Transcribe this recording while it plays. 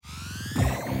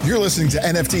You're listening to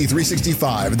NFT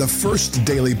 365, the first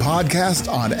daily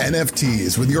podcast on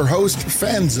NFTs with your host,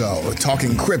 Fanzo,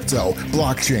 talking crypto,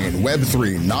 blockchain,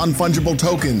 Web3, non-fungible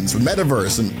tokens,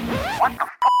 metaverse, and... What the is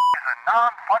a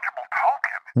non-fungible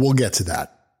token? We'll get to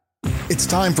that. It's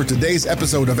time for today's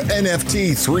episode of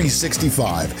NFT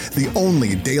 365, the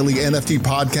only daily NFT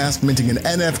podcast minting an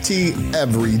NFT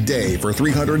every day for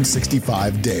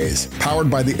 365 days. Powered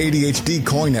by the ADHD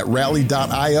coin at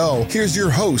rally.io, here's your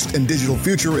host and digital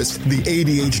futurist, the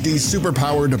ADHD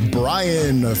superpowered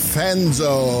Brian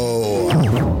Fanzo. This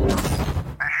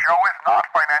show is not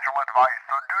financial advice,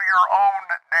 so do your own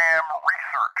damn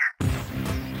research.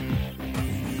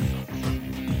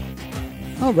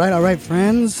 All right,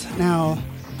 friends. Now,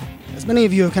 as many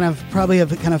of you have probably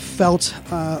felt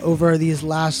over these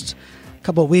last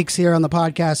couple of weeks here on the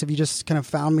podcast, if you just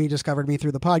discovered me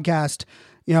through the podcast,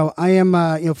 I am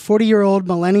a 40-year-old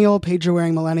millennial,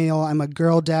 pager-wearing millennial. I'm a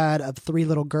girl dad of 3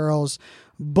 little girls,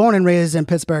 born and raised in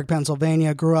Pittsburgh,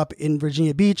 Pennsylvania, grew up in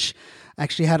Virginia Beach.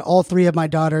 Actually had all 3 of my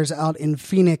daughters out in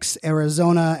Phoenix,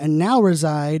 Arizona, and now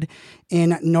reside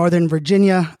in Northern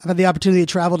Virginia. I've had the opportunity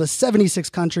to travel to 76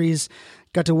 countries,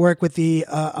 got to work with the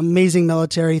amazing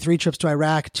military, 3 trips to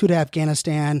Iraq, 2 to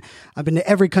Afghanistan. I've been to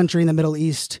every country in the Middle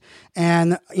East.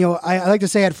 And, I like to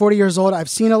say at 40 years old, I've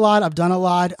seen a lot, I've done a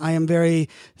lot. I am very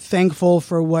thankful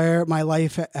for where my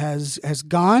life has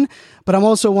gone. But I'm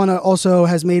also one that also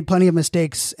has made plenty of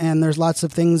mistakes. And there's lots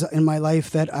of things in my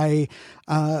life that I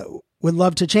would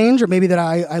love to change, or maybe that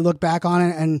I look back on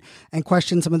it and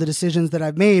question some of the decisions that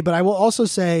I've made. But I will also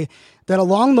say that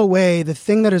along the way, the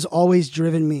thing that has always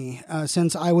driven me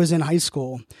since I was in high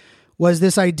school was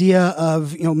this idea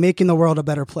of, making the world a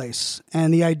better place,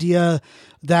 and the idea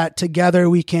that together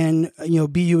we can,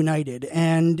 be united.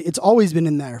 And it's always been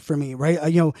in there for me, right?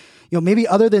 Maybe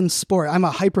other than sport, I'm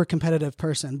a hyper competitive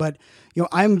person, but,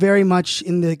 I'm very much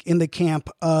in the camp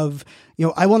of,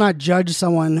 I will not judge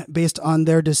someone based on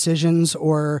their decisions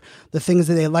or the things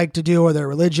that they like to do, or their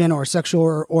religion or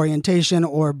sexual orientation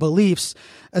or beliefs,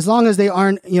 as long as they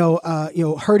aren't,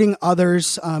 hurting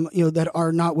others, that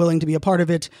are not willing to be a part of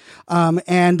it,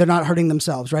 and they're not hurting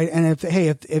themselves, right? And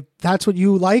if that's what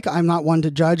you like, I'm not one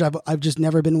to judge. I've just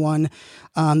never been one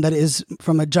that is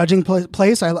from a judging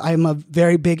place. I'm a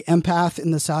very big empath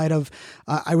in the side of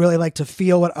I really like to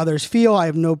feel what others feel. I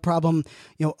have no problem,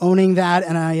 owning that,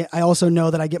 and I also know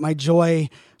that I get my joy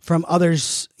from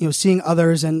others, seeing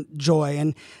others and joy.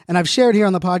 And I've shared here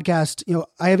on the podcast,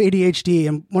 I have ADHD,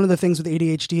 and one of the things with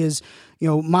ADHD is,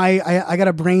 I got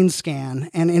a brain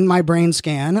scan, and in my brain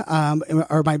scan,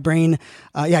 or my brain,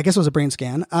 I guess it was a brain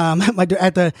scan,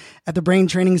 at the Brain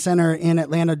Training Center in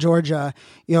Atlanta, Georgia,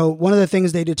 one of the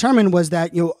things they determined was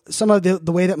that, some of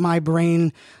the way that my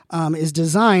brain is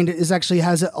designed is actually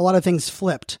has a lot of things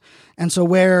flipped. And so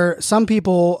where some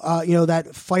people,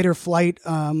 that fight or flight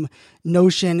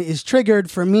notion is triggered,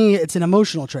 for me, it's an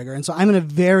emotional trigger. And so I'm a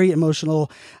very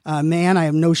emotional man. I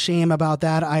have no shame about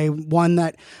that. One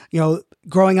that,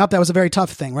 growing up, that was a very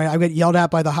tough thing, right? I would get yelled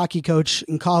at by the hockey coach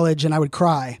in college and I would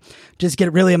cry, just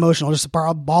get really emotional, just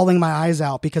bawling my eyes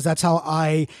out, because that's how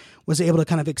I was able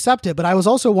to accept it. But I was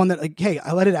also one that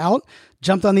I let it out,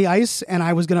 jumped on the ice, and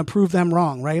I was going to prove them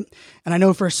wrong, right? And I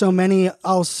know for so many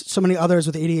others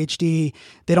with ADHD,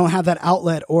 they don't have that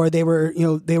outlet, or they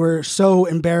were so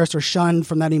embarrassed or shunned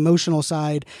from that emotional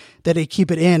side that they keep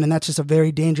it in, and that's just a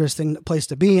very dangerous place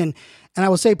to be in. And I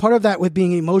will say part of that with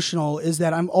being emotional is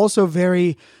that I'm also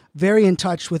very, very in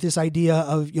touch with this idea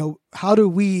of, how do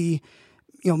we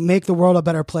make the world a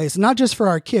better place, not just for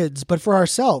our kids, but for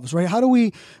ourselves, right? How do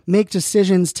we make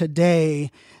decisions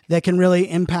today that can really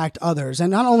impact others,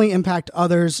 and not only impact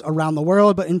others around the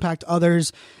world, but impact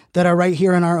others that are right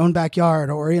here in our own backyard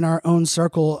or in our own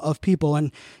circle of people.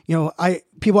 And,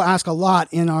 people ask a lot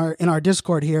in our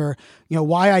Discord here,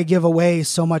 why I give away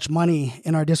so much money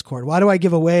in our Discord. Why do I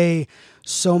give away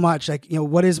so much?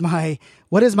 What is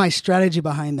my strategy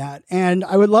behind that? And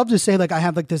I would love to say I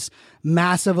have this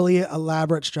massively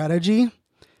elaborate strategy,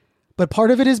 but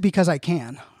part of it is because I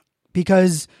can,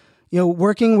 because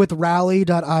working with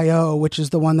rally.io, which is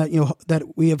the one that, that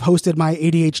we have hosted my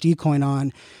ADHD coin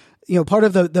on, part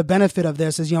of the benefit of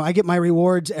this is, I get my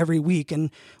rewards every week. And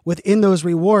within those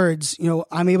rewards,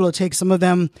 I'm able to take some of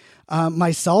them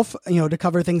myself, to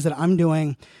cover things that I'm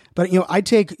doing. But, I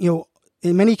take, in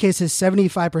many cases,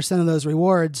 75% of those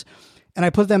rewards, and I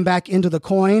put them back into the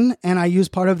coin, and I use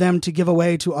part of them to give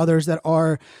away to others that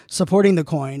are supporting the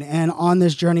coin and on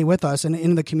this journey with us and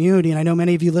in the community. And I know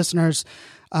many of you listeners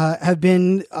have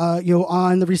been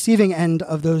on the receiving end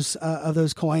of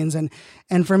those coins.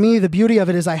 And for me, the beauty of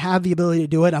it is I have the ability to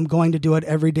do it. I'm going to do it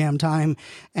every damn time,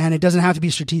 and it doesn't have to be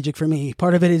strategic for me.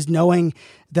 Part of it is knowing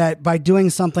that by doing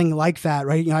something like that,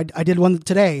 right? I did one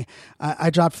today. I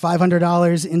dropped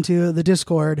 $500 into the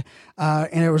Discord,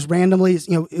 and it was randomly,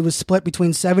 it was split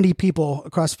between 70 people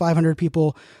across 500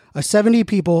 people. 70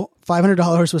 people,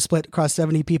 $500 was split across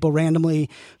 70 people randomly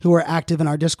who were active in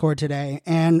our Discord today.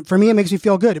 And for me, it makes me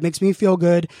feel good. It makes me feel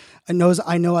good. I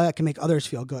know I can make others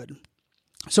feel good.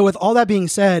 So with all that being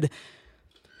said,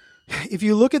 if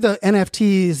you look at the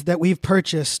NFTs that we've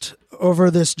purchased over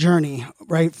this journey,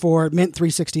 right, for Mint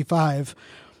 365,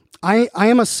 I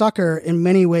am a sucker in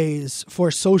many ways for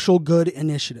social good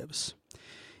initiatives.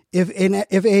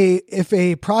 If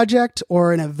a project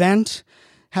or an event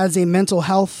has a mental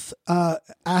health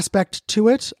aspect to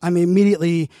it, I'm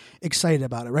immediately excited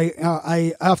about it, right?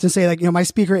 I often say, my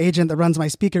speaker agent that runs my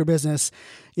speaker business,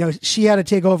 she had to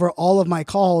take over all of my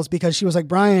calls because she was like,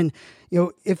 Brian,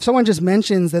 if someone just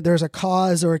mentions that there's a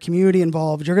cause or a community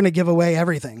involved, you're going to give away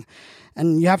everything.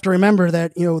 And you have to remember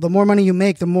that, the more money you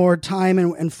make, the more time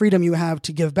and freedom you have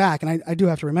to give back. And I do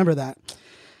have to remember that.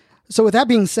 So with that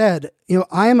being said,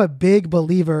 I am a big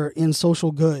believer in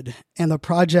social good and the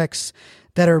projects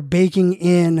that are baking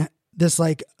in this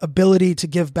ability to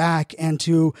give back and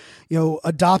to,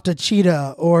 adopt a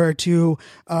cheetah or to,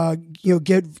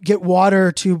 get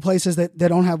water to places that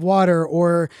don't have water,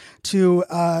 or to,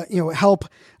 help,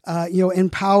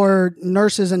 empower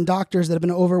nurses and doctors that have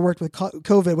been overworked with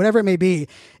COVID, whatever it may be.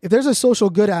 If there's a social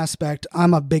good aspect,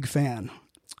 I'm a big fan.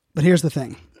 But here's the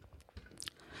thing.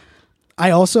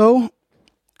 I also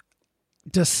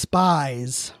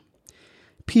despise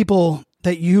people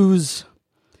that use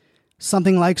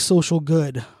something like social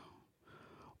good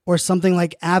or something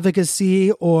like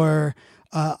advocacy or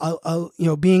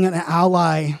being an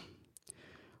ally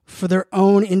for their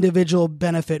own individual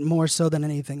benefit more so than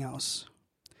anything else.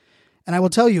 And I will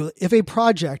tell you, if a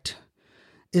project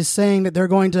is saying that they're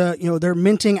going to, they're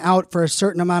minting out for a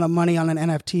certain amount of money on an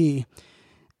NFT,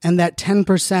 and that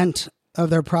 10% of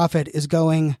their profit is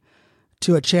going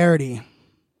to a charity,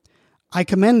 I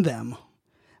commend them.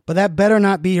 But that better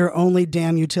not be your only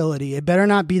damn utility. It better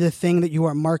not be the thing that you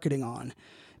are marketing on.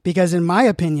 Because in my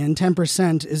opinion,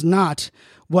 10% is not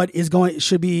what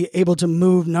should be able to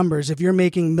move numbers. If you're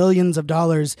making millions of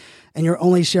dollars and you're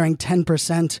only sharing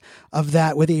 10% of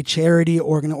that with a charity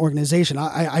or an organization,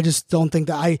 I just don't think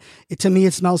that to me,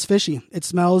 it smells fishy. It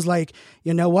smells like,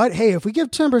 you know what? Hey, if we give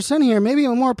 10% here, maybe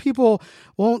more people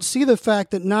won't see the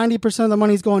fact that 90% of the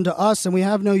money is going to us and we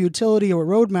have no utility or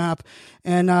roadmap.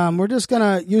 And we're just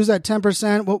going to use that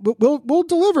 10%. We'll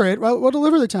deliver it. We'll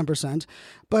deliver the 10%.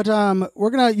 But we're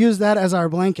going to use that as our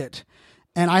blanket.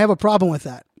 And I have a problem with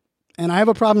that. And I have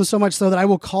a problem so much so that I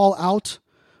will call out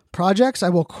projects. I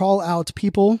will call out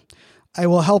people. I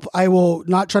will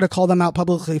not try to call them out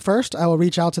publicly first. I will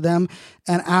reach out to them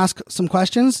and ask some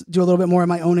questions, do a little bit more of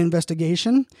my own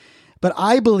investigation. But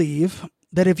I believe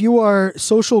that if you are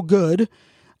social good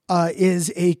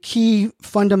is a key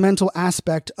fundamental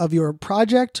aspect of your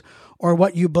project or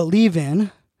what you believe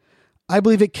in, I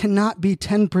believe it cannot be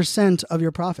 10% of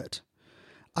your profit.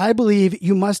 I believe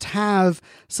you must have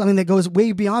something that goes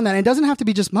way beyond that. And it doesn't have to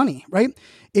be just money, right?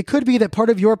 It could be that part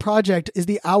of your project is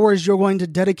the hours you're going to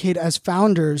dedicate as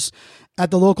founders at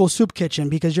the local soup kitchen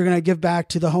because you're going to give back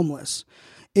to the homeless.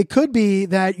 It could be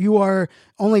that you are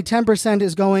only 10%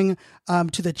 is going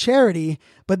to the charity,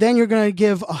 but then you're going to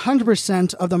give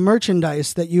 100% of the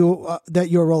merchandise that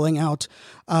you're rolling out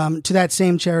to that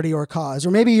same charity or cause.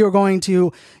 Or maybe you're going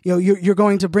to you're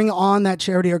going to bring on that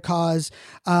charity or cause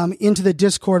into the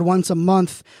Discord once a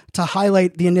month to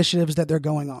highlight the initiatives that they're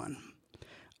going on.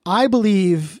 I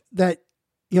believe that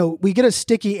we get a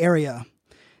sticky area.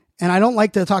 And I don't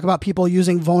like to talk about people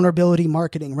using vulnerability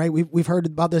marketing, right? We've heard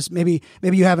about this. Maybe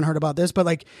you haven't heard about this,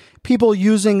 but people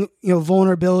using,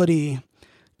 vulnerability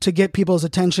to get people's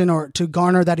attention or to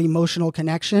garner that emotional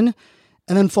connection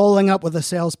and then following up with a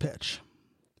sales pitch.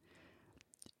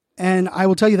 And I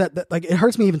will tell you that it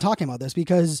hurts me even talking about this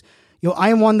because, I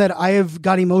am one that I have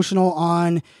got emotional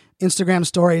on Instagram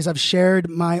stories. I've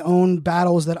shared my own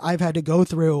battles that I've had to go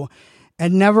through,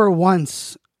 and never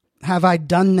once have I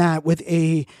done that with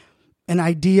an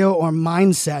idea or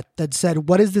mindset that said,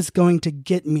 what is this going to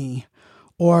get me?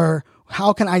 Or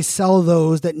how can I sell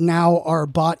those that now are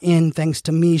bought in thanks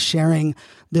to me sharing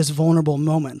this vulnerable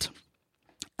moment?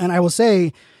 And I will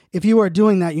say, if you are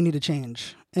doing that, you need to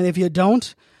change. And if you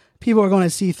don't, people are going to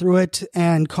see through it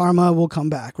and karma will come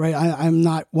back, right? I'm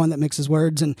not one that mixes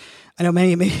words. And I know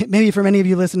maybe for many of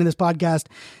you listening to this podcast,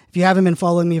 if you haven't been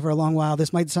following me for a long while,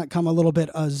 this might come a little bit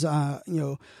as, a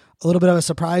little bit of a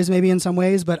surprise maybe in some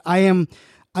ways, but I am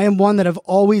one that have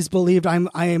always believed I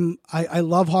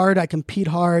love hard. I compete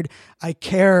hard. I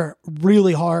care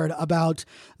really hard about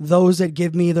those that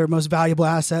give me their most valuable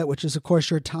asset, which is of course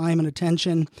your time and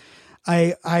attention.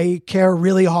 I care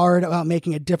really hard about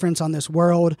making a difference on this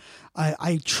world.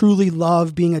 I truly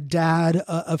love being a dad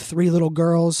of 3 little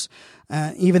girls.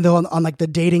 Even though on like the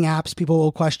dating apps, people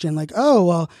will question like, oh,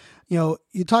 well,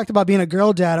 you talked about being a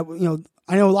girl dad.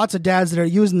 I know lots of dads that are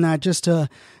using that just to,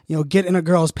 get in a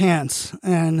girl's pants.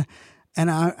 And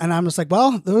I'm just like,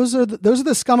 well, those are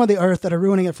the scum of the earth that are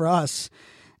ruining it for us.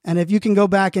 And if you can go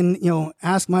back and,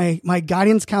 ask my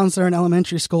guidance counselor in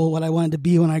elementary school what I wanted to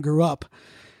be when I grew up,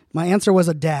 my answer was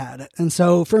a dad. And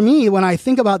so for me, when I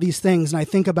think about these things and I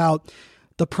think about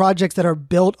the projects that are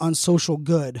built on social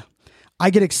good, I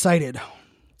get excited,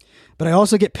 but I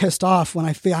also get pissed off when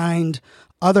I find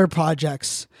other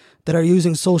projects that are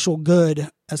using social good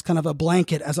as kind of a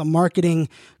blanket, as a marketing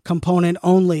component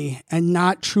only, and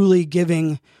not truly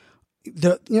giving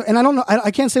and I don't know,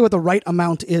 I can't say what the right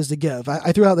amount is to give.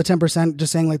 I threw out the 10%,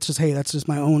 just saying like, hey, that's just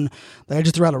my own, I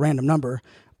just threw out a random number.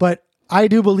 But I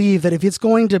do believe that if it's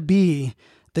going to be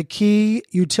the key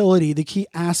utility, the key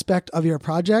aspect of your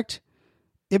project,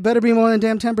 it better be more than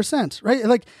damn 10%, right?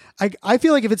 Like, I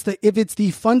feel like if it's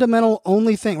the fundamental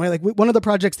only thing, right? Like one of the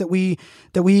projects that we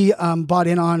bought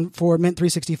in on for Mint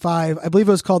 365, I believe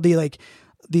it was called the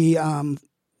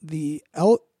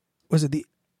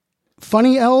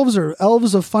Funny Elves or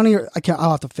Elves of Funny, or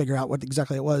I'll have to figure out what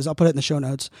exactly it was. I'll put it in the show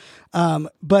notes.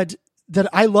 But that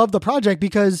I love the project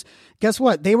because guess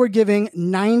what? They were giving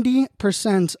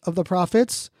 90% of the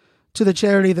profits to the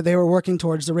charity that they were working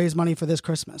towards to raise money for this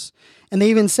Christmas. And they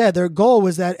even said their goal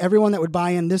was that everyone that would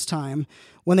buy in this time,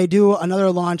 when they do another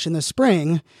launch in the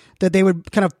spring, that they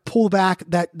would kind of pull back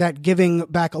that giving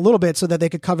back a little bit so that they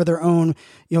could cover their own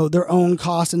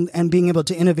costs and being able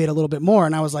to innovate a little bit more.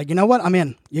 And I was like, you know what? I'm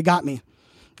in. You got me.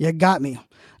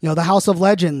 The House of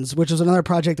Legends, which is another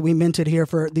project that we minted here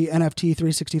for the NFT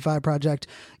 365 project.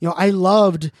 I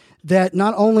loved that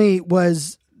not only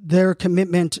was their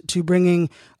commitment to bringing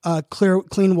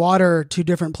clean water to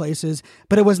different places,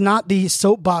 but it was not the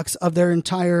soapbox of their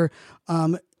entire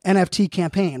NFT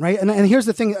campaign, right? And here's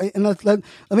the thing, and let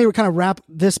me kind of wrap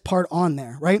this part on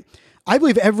there, right? I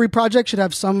believe every project should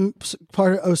have some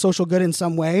part of social good in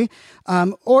some way,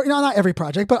 or not every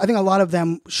project, but I think a lot of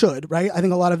them should, right? I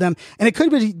think a lot of them, and it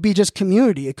could be just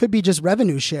community, it could be just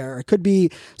revenue share, it could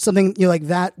be something like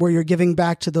that where you're giving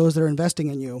back to those that are investing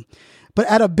in you. But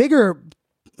at a bigger,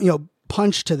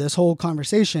 punch to this whole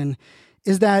conversation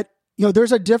is that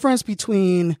there's a difference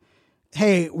between,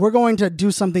 hey, we're going to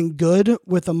do something good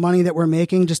with the money that we're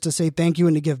making just to say thank you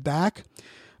and to give back,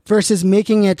 versus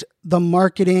making it the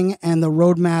marketing and the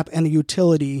roadmap and the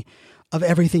utility of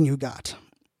everything you got.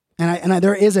 And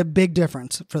there is a big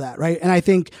difference for that, right? And I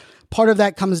think part of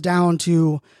that comes down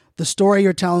to the story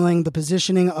you're telling, the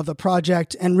positioning of the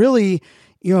project, and really,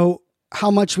 how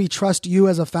much we trust you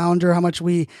as a founder, how much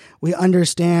we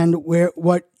understand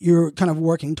what you're kind of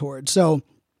working towards. So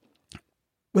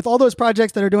with all those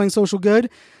projects that are doing social good,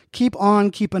 keep on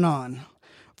keeping on.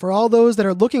 For all those that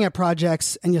are looking at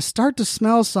projects and you start to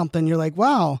smell something, you're like,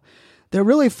 wow, they're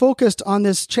really focused on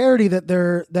this charity that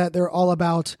they're all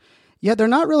about, yet they're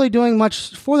not really doing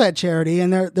much for that charity,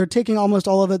 and they're taking almost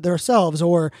all of it themselves.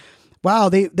 Or wow,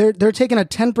 they're taking a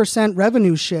 10%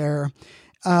 revenue share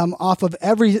off of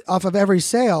every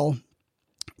sale,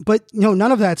 but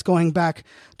none of that's going back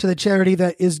to the charity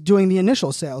that is doing the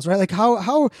initial sales, right? Like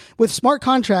how with smart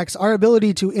contracts, our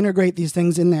ability to integrate these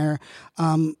things in there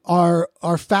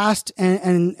are fast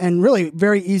and really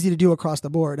very easy to do across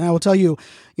the board. And I will tell you,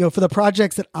 for the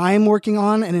projects that I'm working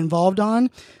on and involved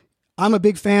on, I'm a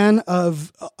big fan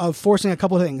of forcing a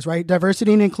couple of things, right?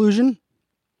 Diversity and inclusion.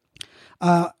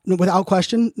 Without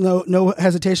question, no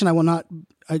hesitation.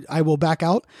 I will back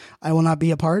out. I will not be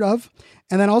a part of.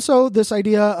 And then also this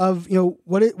idea of,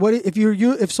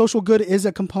 if social good is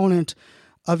a component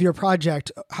of your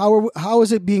project, how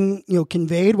is it being,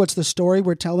 conveyed? What's the story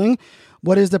we're telling?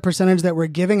 What is the percentage that we're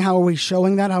giving? How are we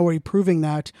showing that? How are we proving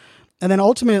that? And then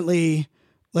ultimately,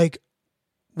 like,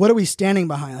 what are we standing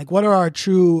behind? Like, what are our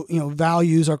true,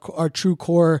 values, our true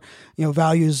core,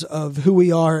 values of who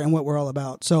we are and what we're all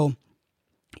about? So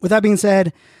with that being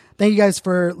said, thank you guys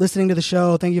for listening to the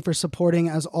show. Thank you for supporting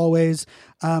as always.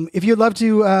 If you'd love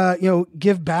to,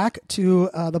 give back to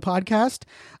the podcast,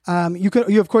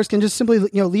 you of course can just simply,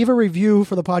 leave a review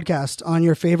for the podcast on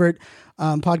your favorite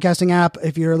podcasting app.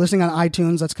 If you're listening on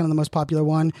iTunes, that's kind of the most popular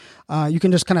one. You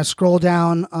can just kind of scroll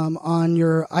down on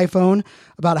your iPhone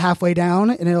about halfway down,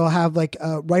 and it'll have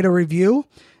write a review.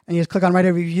 And you just click on write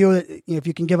a review. If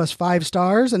you can give us 5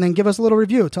 stars and then give us a little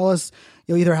review. Tell us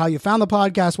either how you found the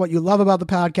podcast, what you love about the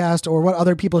podcast, or what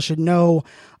other people should know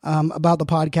about the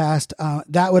podcast.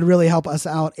 That would really help us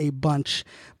out a bunch.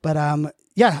 But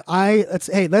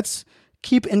let's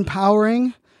keep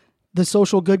empowering the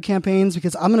social good campaigns,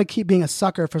 because I'm going to keep being a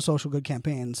sucker for social good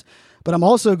campaigns. But I'm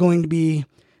also going to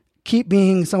keep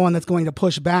being someone that's going to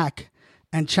push back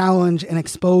and challenge and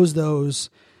expose those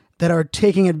that are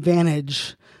taking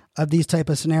advantage of these type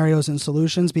of scenarios and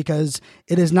solutions, because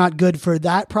it is not good for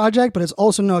that project, but it's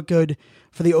also not good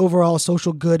for the overall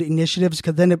social good initiatives,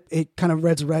 because then it kind of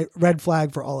red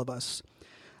flag for all of us.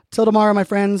 Till tomorrow, my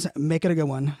friends, make it a good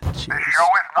one. Cheers. This show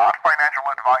is not financial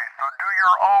advice.